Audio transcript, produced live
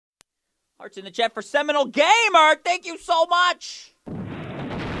Hearts in the chat for Seminole Gamer. Thank you so much.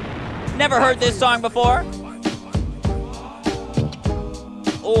 Never heard this song before.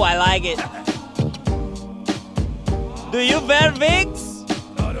 Oh, I like it. Do you wear wigs?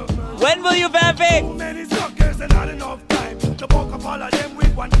 When will you wear wigs? Too many suckers and not enough time to buck up all of them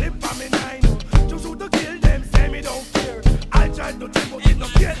with one clip from me 9. To shoot to kill them, say me don't care. I try to take but it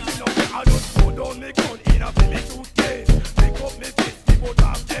don't get me no way. I just put down me gun in a me suitcase. Pick up me fist, the both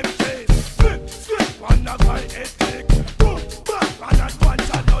of them face. Flip, slip, and a guy head click. Boom, back, and that one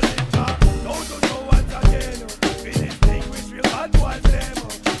shot no liquor. Don't you know once again, we distinguish real bad boys them.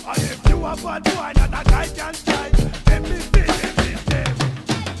 And if you a bad boy, not a guy can strike. Them is this, them is them.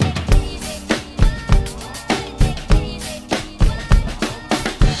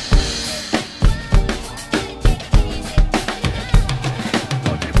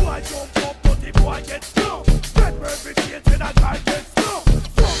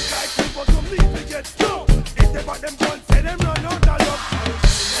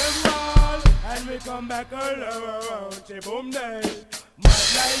 Come back alone, boom day. My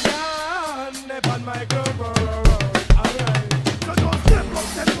lion, never my glove. Alright, so don't step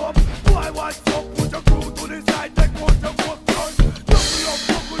up. Boy, what's up? Put your crew to the side, take out your work done.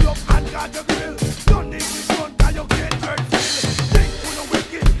 Buckle up, and got your grill. Don't need this gun, cause you can't hurt still. Think for the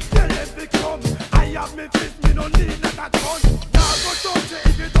wicked, tell them to come. I have me fist, me don't need not a gun. Now go touch it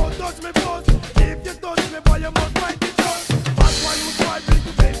if you don't touch me boss. If you touch me, boy, you must fight it out. That's why you try to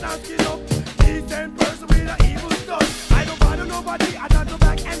face and skin up. Same person with an evil stuff. I don't bother nobody, I don't go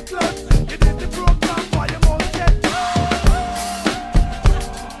back and clutch. It is the program, why you must get too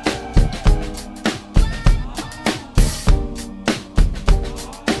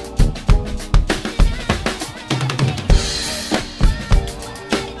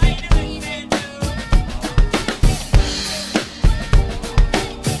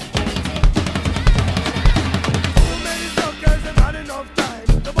many suckers and not enough time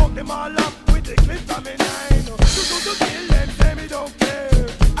to buck them all up. Clip from me 9. To kill them, say me don't care.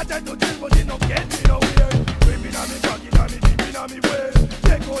 I try to kill, but it don't get me nowhere. Creeping on me, talking on me, deep on me way.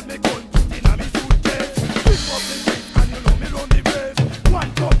 Take out me gun, put in on me suitcase. Pick up the things, and you know me run the race.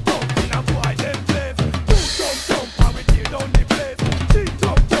 One jump, in a boy, them place. Two jump, and we tear down the place. Three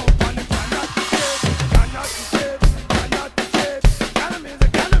jump, and them cannot escape. Cannot escape, cannot escape.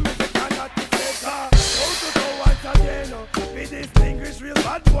 Cannot escape. Go to go once again. We distinguish real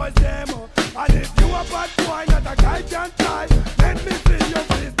bad boys, them. And if you a bad boy, not a guy can try. Let me see your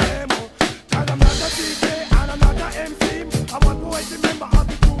face demo. Cause I'm not a DJ and I'm not a MC. I want boys to remember how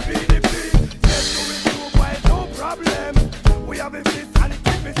to do BDP. Yes, do it too, boy, no problem. We have a fist and it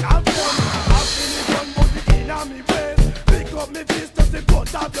keep me sharp one. I've seen it done, but it in on me waist. Pick up me fist, just to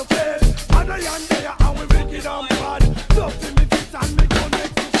cut off your face. And I am there and we wicked and bad. Love to me fist and me gun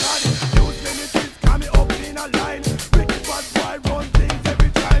makes you sad. Use me fist, come me up in a line. Wicked bad boy, run things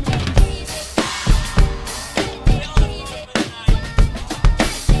every time.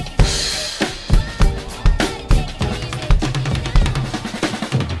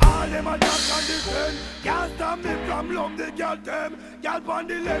 Can't stop me from love the girl them. Girl on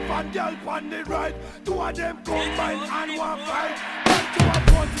the left and girl on the right. Two of them combine and one fight. One to a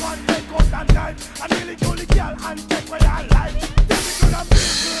punch, one take out and knife. And really kill the girl and take away her life. Tell me to the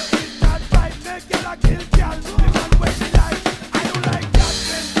people, it's that fight. Make girl a kill girl, the man where she like. I don't like that,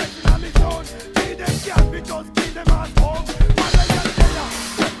 them pressing on me zone. Kill them girl because kill them at home. One of girl tell ya,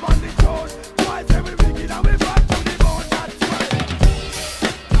 step on the throne. Twice every wicked and we back to the bone, that's right.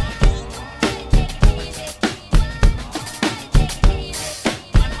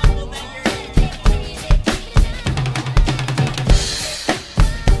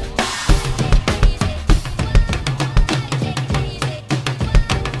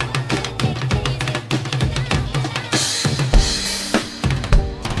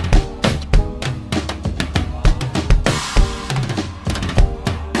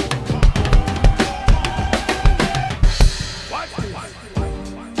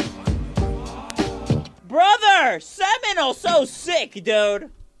 Seminole, so sick, dude.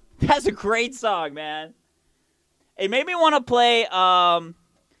 That's a great song, man. It made me want to play,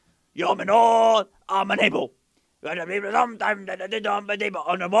 Yo, man, oh, I'm an able. I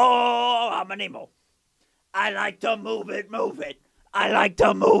like to move it. I like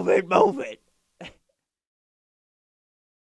to move it.